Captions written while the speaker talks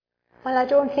Well, I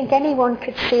don't think anyone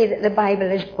could say that the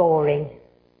Bible is boring,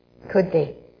 could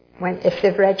they? If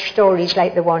they've read stories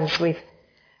like the ones we've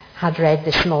had read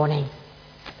this morning.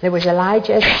 There was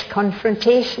Elijah's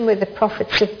confrontation with the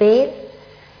prophets of Baal,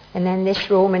 and then this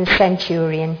Roman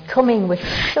centurion coming with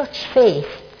such faith,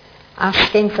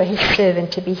 asking for his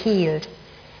servant to be healed.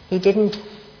 He didn't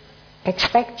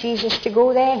expect Jesus to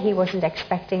go there. He wasn't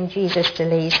expecting Jesus to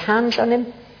lay his hands on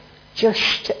him,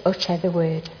 just to utter the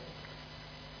word.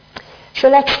 So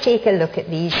let's take a look at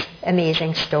these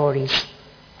amazing stories.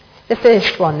 The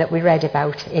first one that we read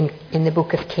about in the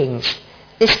book of Kings,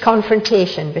 this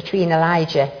confrontation between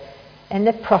Elijah and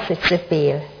the prophets of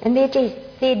Baal. And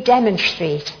they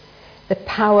demonstrate the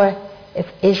power of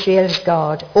Israel's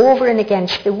God over and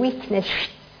against the weakness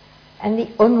and the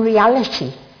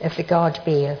unreality of the god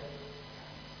Baal.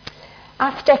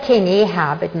 After King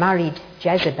Ahab had married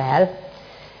Jezebel,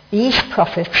 these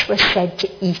prophets were said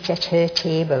to eat at her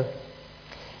table,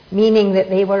 meaning that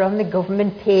they were on the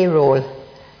government payroll,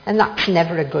 and that's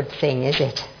never a good thing, is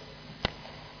it?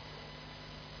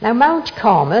 Now, Mount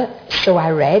Carmel, so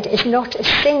I read, is not a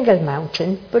single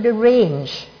mountain, but a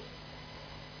range.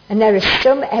 And there is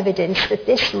some evidence that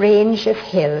this range of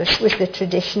hills was the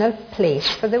traditional place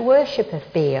for the worship of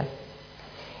Baal,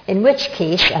 in which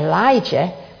case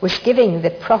Elijah was giving the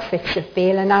prophets of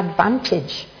Baal an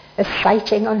advantage of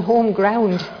fighting on home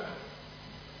ground.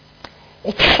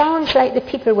 It sounds like the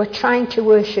people were trying to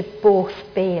worship both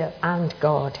Baal and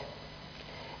God.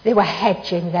 They were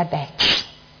hedging their bets,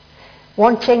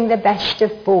 wanting the best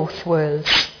of both worlds,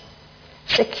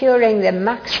 securing the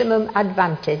maximum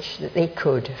advantage that they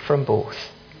could from both.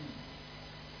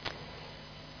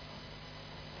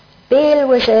 Baal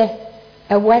was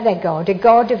a weather god, a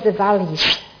god of the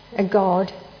valleys, a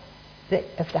god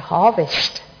of the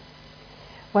harvest,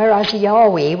 whereas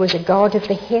Yahweh was a god of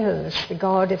the hills, the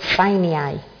god of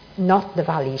Sinai, not the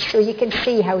valleys. So you can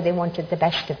see how they wanted the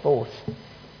best of both.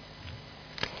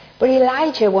 But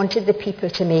Elijah wanted the people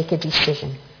to make a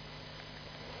decision.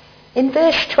 In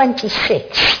verse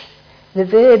 26, the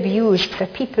verb used for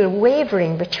people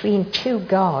wavering between two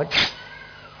gods,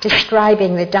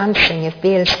 describing the dancing of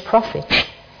Baal's prophets,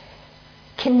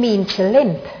 can mean to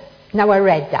limp. Now, I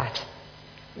read that.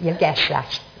 You'll guess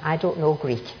that. I don't know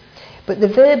Greek. But the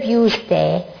verb used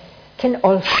there can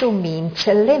also mean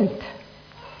to limp.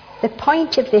 The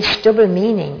point of this double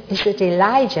meaning is that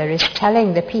Elijah is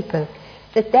telling the people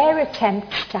that their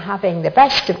attempt to having the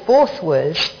best of both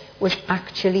worlds was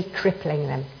actually crippling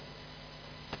them.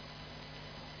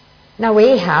 Now,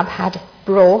 Ahab had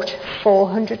brought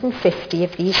 450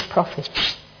 of these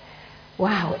prophets.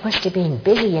 Wow, it must have been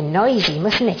busy and noisy,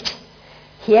 mustn't it?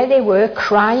 Here they were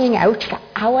crying out for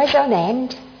hours on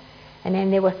end, and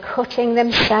then they were cutting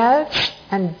themselves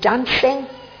and dancing.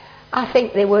 I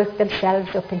think they worked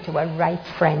themselves up into a right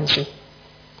frenzy.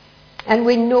 And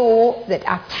we know that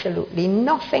absolutely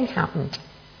nothing happened.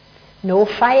 No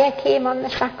fire came on the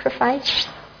sacrifice.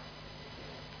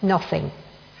 Nothing.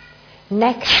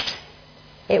 Next,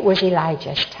 it was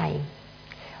Elijah's time.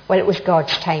 Well, it was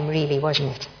God's time really,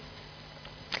 wasn't it?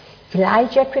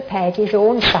 Elijah prepared his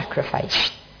own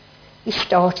sacrifice. He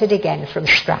started again from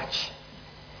scratch.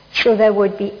 So there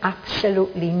would be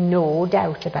absolutely no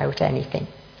doubt about anything.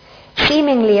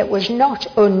 Seemingly it was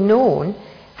not unknown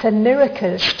for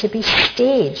miracles to be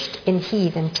staged in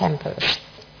heathen temples.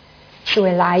 So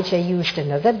Elijah used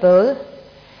another bull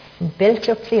and built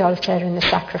up the altar and the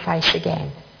sacrifice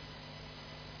again.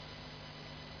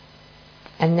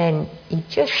 And then he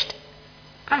just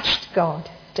asked God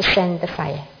to send the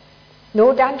fire.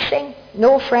 No dancing,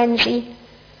 no frenzy,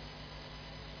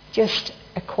 just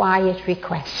a quiet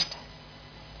request.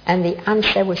 And the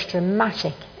answer was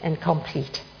dramatic and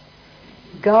complete.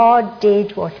 God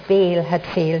did what Baal had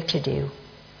failed to do.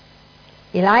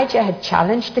 Elijah had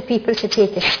challenged the people to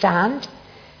take a stand,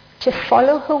 to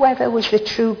follow whoever was the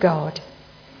true God.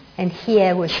 And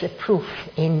here was the proof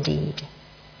indeed.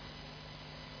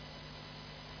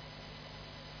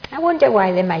 I wonder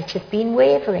why they might have been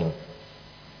wavering.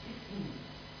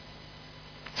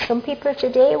 Some people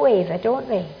today waver, don't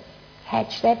they?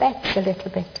 Hedge their bets a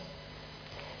little bit.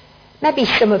 Maybe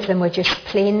some of them were just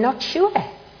plain not sure.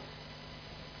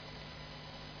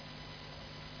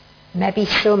 Maybe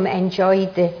some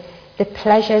enjoyed the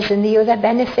pleasures and the other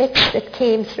benefits that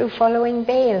came through following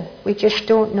Baal. We just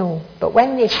don't know. But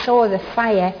when they saw the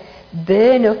fire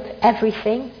burn up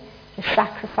everything, the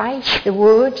sacrifice, the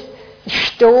wood, the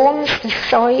stones, the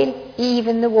soil,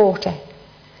 even the water,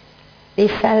 they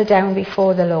fell down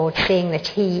before the Lord, saying that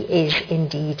he is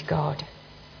indeed God.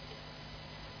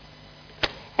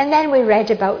 And then we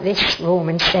read about this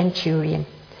Roman centurion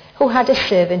who had a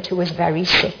servant who was very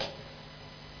sick.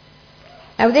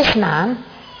 Now this man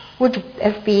would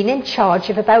have been in charge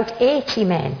of about 80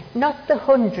 men, not the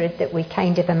 100 that we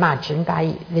kind of imagine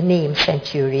by the name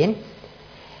centurion,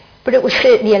 but it was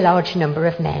certainly a large number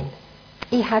of men.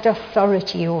 He had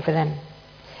authority over them,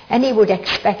 and he would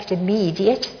expect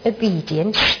immediate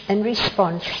obedience and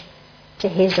response to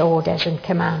his orders and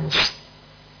commands.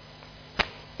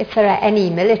 If there are any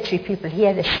military people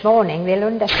here this morning, they'll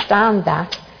understand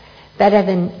that better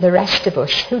than the rest of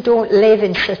us who don't live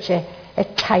in such a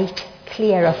tight,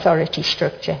 clear authority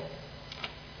structure.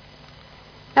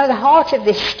 Now the heart of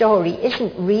this story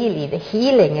isn't really the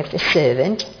healing of the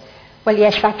servant. Well,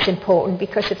 yes, that's important,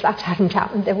 because if that hadn't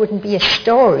happened, there wouldn't be a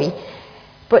story.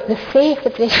 But the faith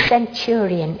of this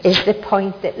centurion is the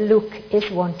point that Luke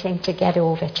is wanting to get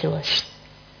over to us.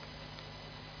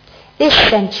 This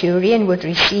centurion would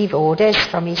receive orders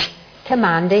from his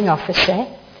commanding officer,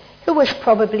 who was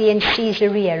probably in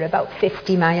Caesarea about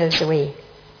 50 miles away.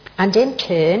 And in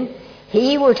turn,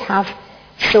 he would have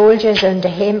soldiers under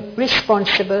him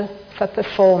responsible for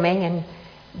performing and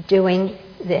doing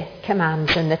the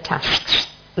commands and the tasks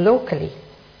locally.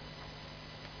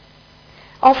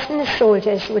 Often the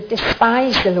soldiers would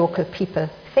despise the local people,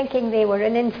 thinking they were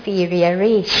an inferior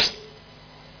race.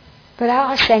 But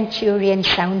our centurion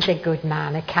sounds a good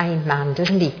man, a kind man,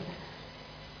 doesn't he?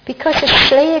 Because a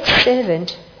slave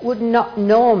servant would not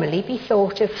normally be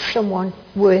thought of someone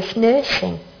worth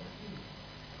nursing.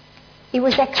 He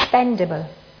was expendable.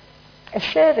 A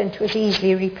servant was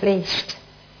easily replaced.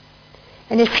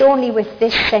 And it's only with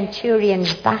this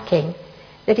centurion's backing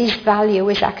that his value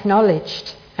is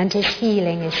acknowledged and his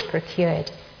healing is procured.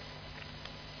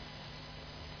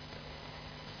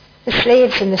 The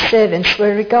slaves and the servants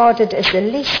were regarded as the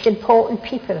least important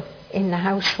people in the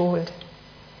household,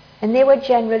 and they were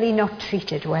generally not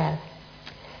treated well.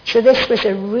 So this was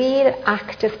a real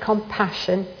act of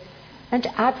compassion and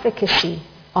advocacy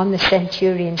on the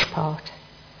centurion's part.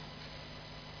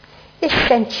 This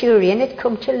centurion had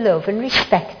come to love and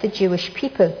respect the Jewish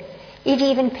people. He'd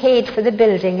even paid for the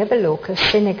building of a local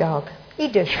synagogue. He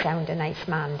does sound a nice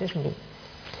man, doesn't he?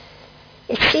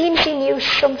 It seems he knew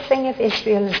something of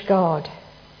Israel's God,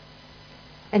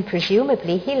 and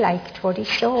presumably he liked what he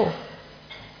saw.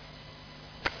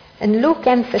 And Luke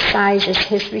emphasizes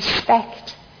his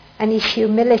respect and his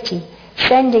humility,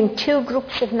 sending two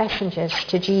groups of messengers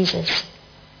to Jesus.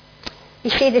 You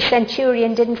see, the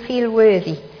centurion didn't feel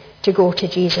worthy to go to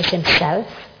Jesus himself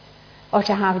or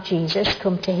to have Jesus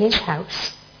come to his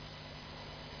house.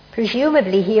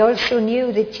 Presumably he also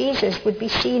knew that Jesus would be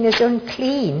seen as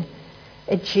unclean,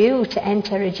 a Jew to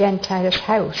enter a Gentile's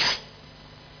house.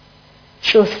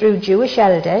 So through Jewish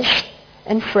elders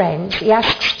and friends, he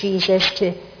asks Jesus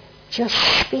to just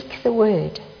speak the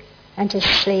word and his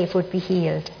slave would be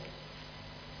healed.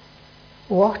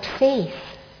 What faith!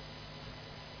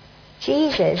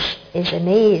 Jesus is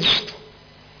amazed.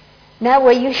 Now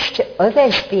we're used to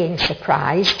others being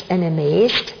surprised and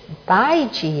amazed by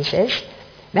Jesus.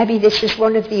 Maybe this is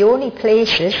one of the only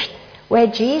places where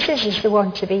Jesus is the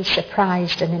one to be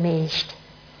surprised and amazed.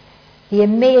 The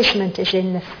amazement is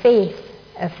in the faith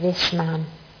of this man.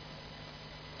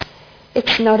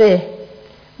 It's not a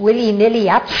willy-nilly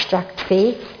abstract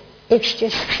faith. It's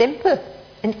just simple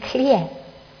and clear.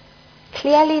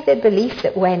 Clearly the belief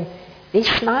that when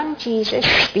this man Jesus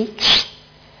speaks,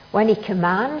 when he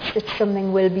commands that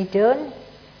something will be done,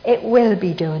 it will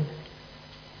be done.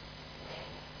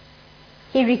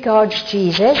 He regards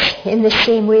Jesus in the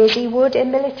same way as he would a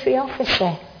military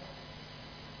officer,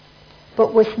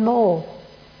 but with more.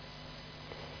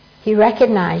 He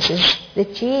recognizes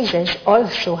that Jesus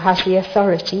also has the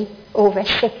authority over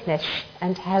sickness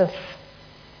and health.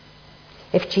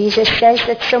 If Jesus says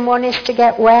that someone is to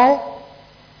get well,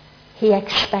 he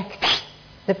expects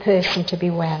the person to be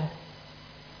well.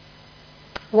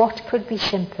 What could be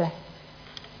simpler?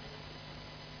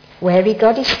 Where he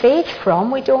got his faith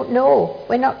from, we don't know.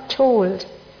 We're not told.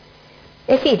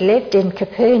 If he'd lived in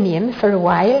Capernaum for a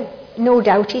while, no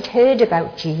doubt he'd heard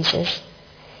about Jesus.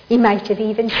 He might have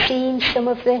even seen some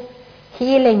of the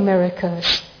healing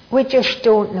miracles. We just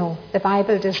don't know. The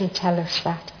Bible doesn't tell us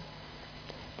that.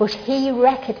 But he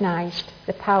recognized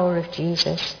the power of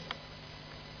Jesus.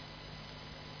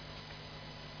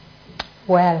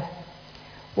 Well,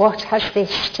 what has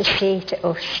this to say to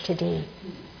us today?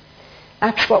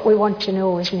 That's what we want to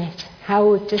know, isn't it?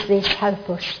 How does this help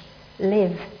us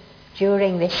live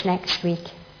during this next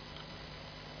week?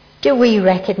 Do we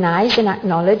recognize and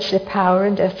acknowledge the power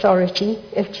and authority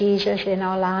of Jesus in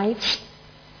our lives?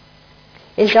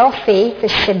 Is our faith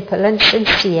as simple and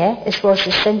sincere as was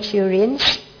the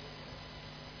centurion's?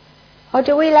 Or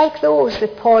do we, like those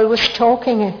that Paul was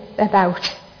talking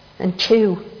about And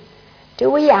 2, do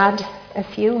we add a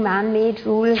few man-made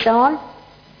rules on?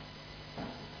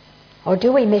 Or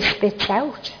do we miss bits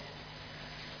out?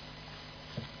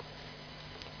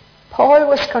 Paul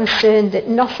was concerned that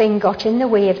nothing got in the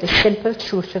way of the simple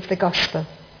truth of the gospel,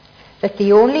 that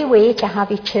the only way to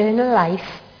have eternal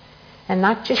life, and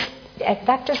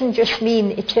that doesn't just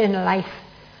mean eternal life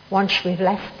once we've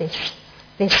left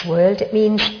this world. It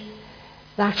means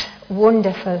that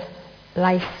wonderful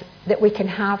life that we can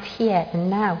have here and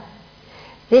now.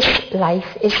 This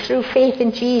life is through faith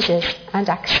in Jesus and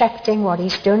accepting what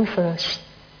he's done for us.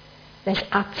 There's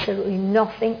absolutely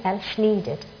nothing else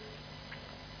needed.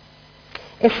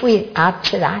 If we add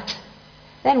to that,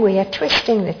 then we are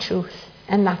twisting the truth,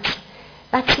 and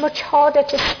that's much harder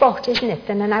to spot, isn't it,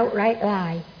 than an outright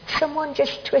lie. If someone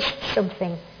just twists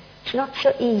something, it's not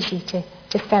so easy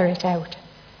to ferret out.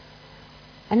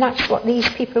 And that's what these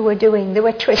people were doing. They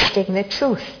were twisting the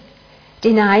truth,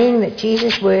 denying that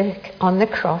Jesus' work on the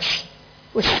cross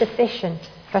was sufficient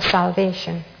for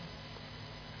salvation.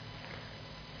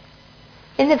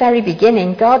 In the very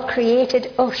beginning, God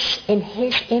created us in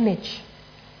his image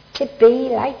to be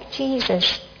like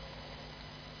Jesus.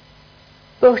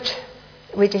 But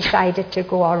we decided to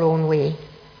go our own way.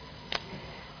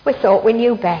 We thought we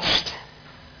knew best.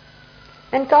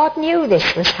 And God knew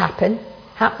this was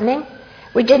happening.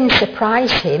 We didn't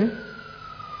surprise him.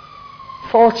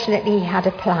 Fortunately, he had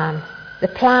a plan. The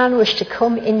plan was to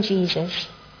come in Jesus,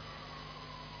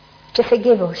 to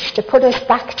forgive us, to put us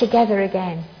back together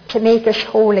again, to make us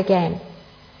whole again,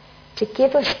 to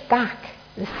give us back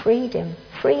the freedom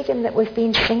that we've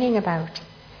been singing about,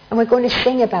 and we're going to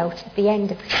sing about at the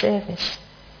end of the service.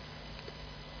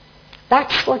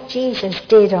 That's what Jesus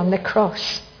did on the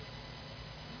cross.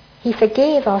 He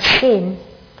forgave our sin,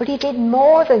 but he did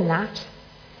more than that.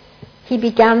 He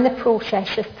began the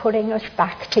process of putting us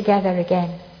back together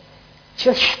again,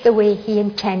 just the way he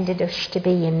intended us to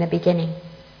be in the beginning.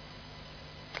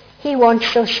 He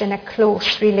wants us in a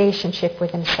close relationship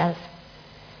with himself,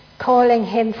 calling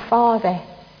him Father,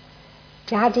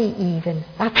 Daddy even.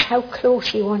 That's how close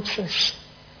he wants us.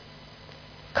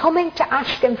 Coming to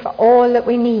ask him for all that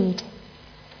we need.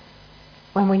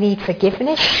 When we need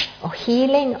forgiveness or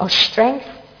healing or strength,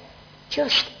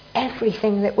 just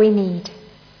everything that we need.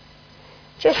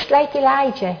 Just like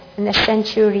Elijah and the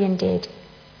centurion did.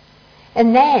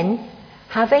 And then,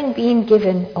 having been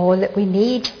given all that we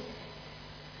need,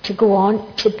 to go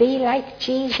on to be like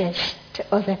Jesus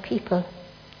to other people,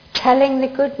 telling the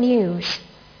good news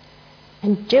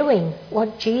and doing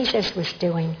what Jesus was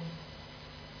doing.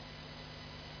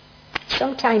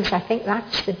 Sometimes I think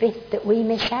that's the bit that we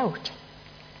miss out.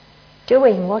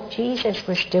 Doing what Jesus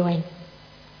was doing.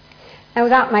 Now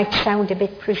that might sound a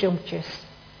bit presumptuous.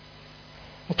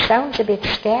 It sounds a bit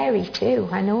scary too,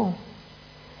 I know.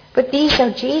 But these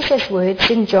are Jesus' words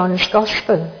in John's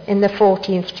Gospel in the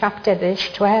 14th chapter, verse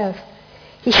 12.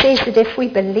 He says that if we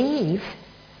believe,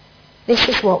 this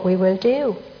is what we will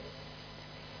do.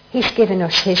 He's given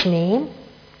us his name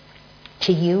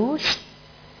to use,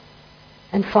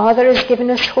 and Father has given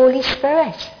us Holy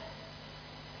Spirit.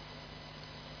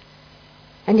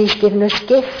 And he's given us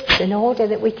gifts in order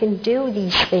that we can do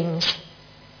these things.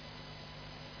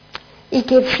 He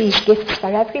gives these gifts for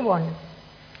everyone,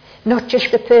 not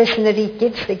just the person that he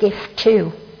gives the gift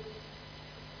to.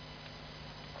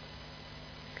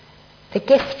 The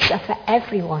gifts are for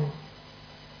everyone.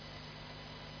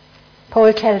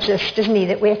 Paul tells us, doesn't he,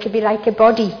 that we're to be like a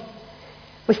body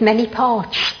with many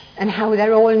parts and how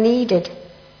they're all needed.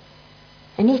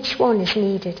 And each one is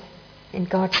needed in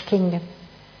God's kingdom.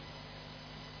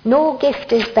 No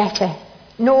gift is better.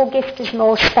 No gift is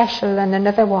more special than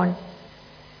another one.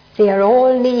 They are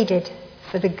all needed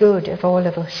for the good of all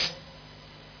of us.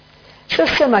 So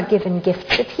some are given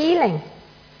gifts of healing.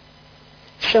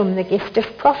 Some the gift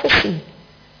of prophecy.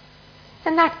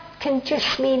 And that can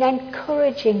just mean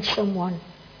encouraging someone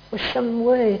with some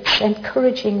words,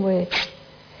 encouraging words.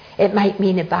 It might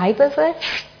mean a Bible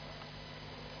verse.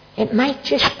 It might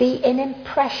just be an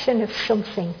impression of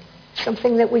something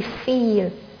that we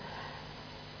feel.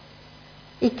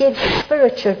 He gives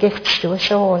spiritual gifts to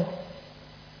us all.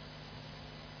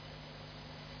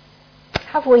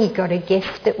 Have we got a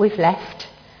gift that we've left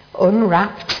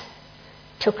unwrapped,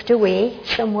 tucked away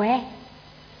somewhere?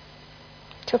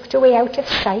 Tucked away out of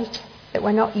sight that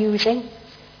we're not using?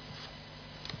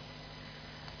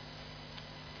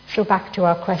 So back to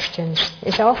our questions.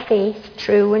 Is our faith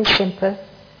true and simple?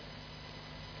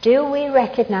 Do we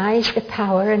recognize the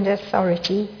power and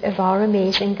authority of our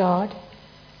amazing God?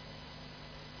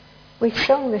 We've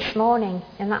sung this morning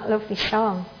in that lovely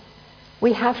song.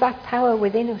 We have that power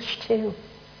within us too.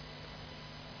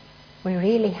 We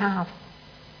really have.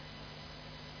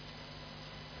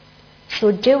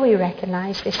 So do we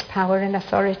recognize this power and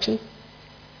authority?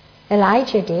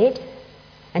 Elijah did,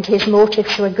 and his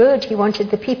motives were good. He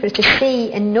wanted the people to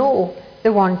see and know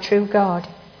the one true God.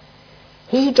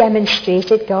 He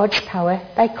demonstrated God's power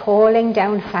by calling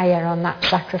down fire on that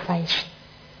sacrifice.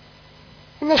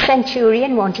 And the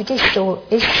centurion wanted his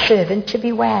servant to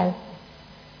be well.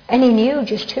 And he knew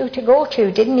just who to go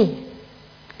to, didn't he?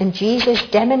 And Jesus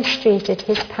demonstrated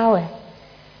his power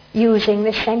using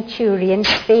the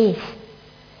centurion's faith.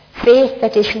 Faith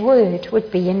that his word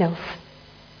would be enough.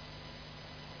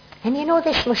 And you know,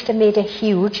 this must have made a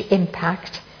huge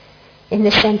impact in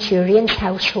the centurion's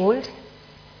household.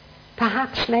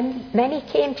 Perhaps many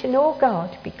came to know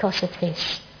God because of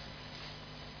this.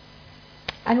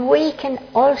 And we can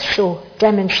also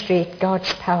demonstrate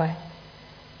God's power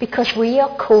because we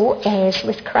are co-heirs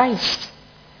with Christ,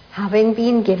 having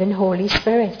been given Holy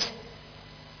Spirit.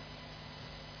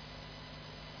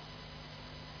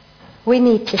 We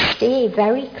need to stay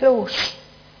very close.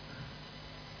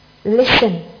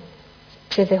 Listen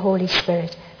to the Holy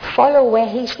Spirit. Follow where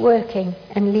he's working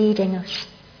and leading us.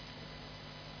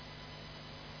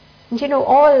 And you know,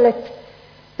 all that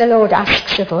the Lord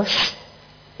asks of us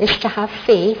is to have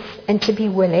faith and to be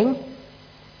willing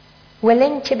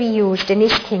to be used in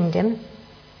his kingdom,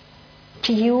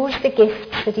 to use the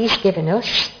gifts that he's given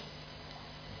us,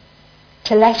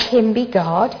 to let him be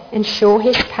God and show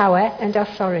his power and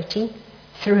authority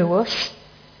through us.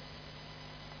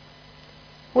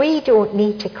 We don't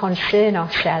need to concern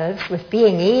ourselves with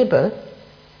being able.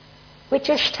 We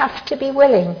just have to be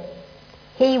willing.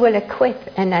 He will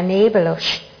equip and enable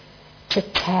us to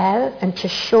tell and to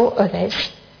show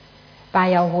others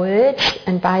by our words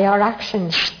and by our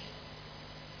actions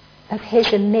of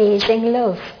his amazing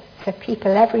love for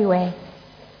people everywhere,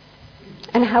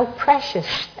 and how precious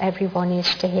everyone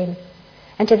is to him,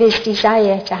 and of his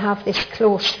desire to have this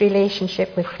close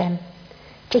relationship with them,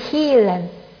 to heal them,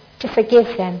 to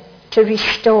forgive them, to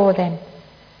restore them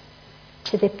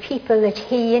to the people that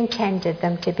he intended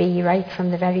them to be right from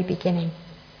the very beginning.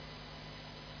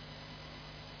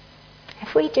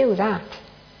 If we do that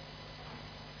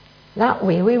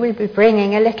way we will be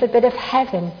bringing a little bit of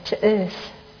heaven to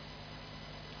earth.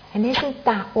 And isn't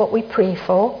that what we pray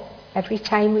for every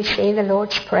time we say the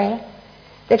Lord's Prayer?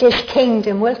 That his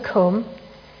kingdom will come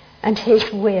and his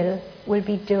will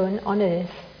be done on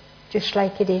earth just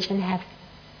like it is in heaven.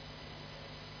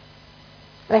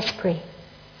 Let's pray.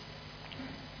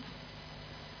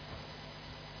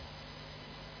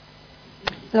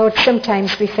 Lord,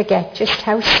 sometimes we forget just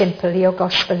how simple your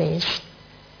gospel is.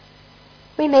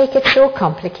 We make it so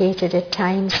complicated at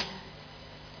times.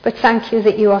 But thank you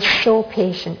that you are so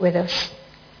patient with us,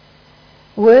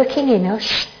 working in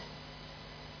us,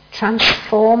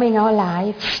 transforming our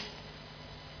lives,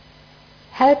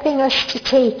 helping us to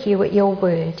take you at your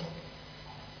word.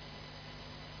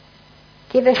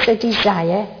 Give us a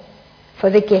desire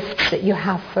for the gifts that you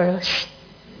have for us,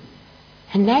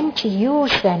 and then to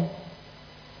use them,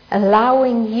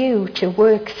 allowing you to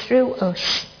work through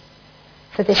us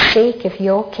for the sake of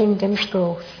your kingdom's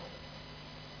growth.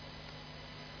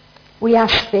 We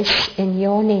ask this in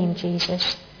your name,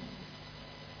 Jesus.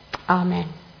 Amen.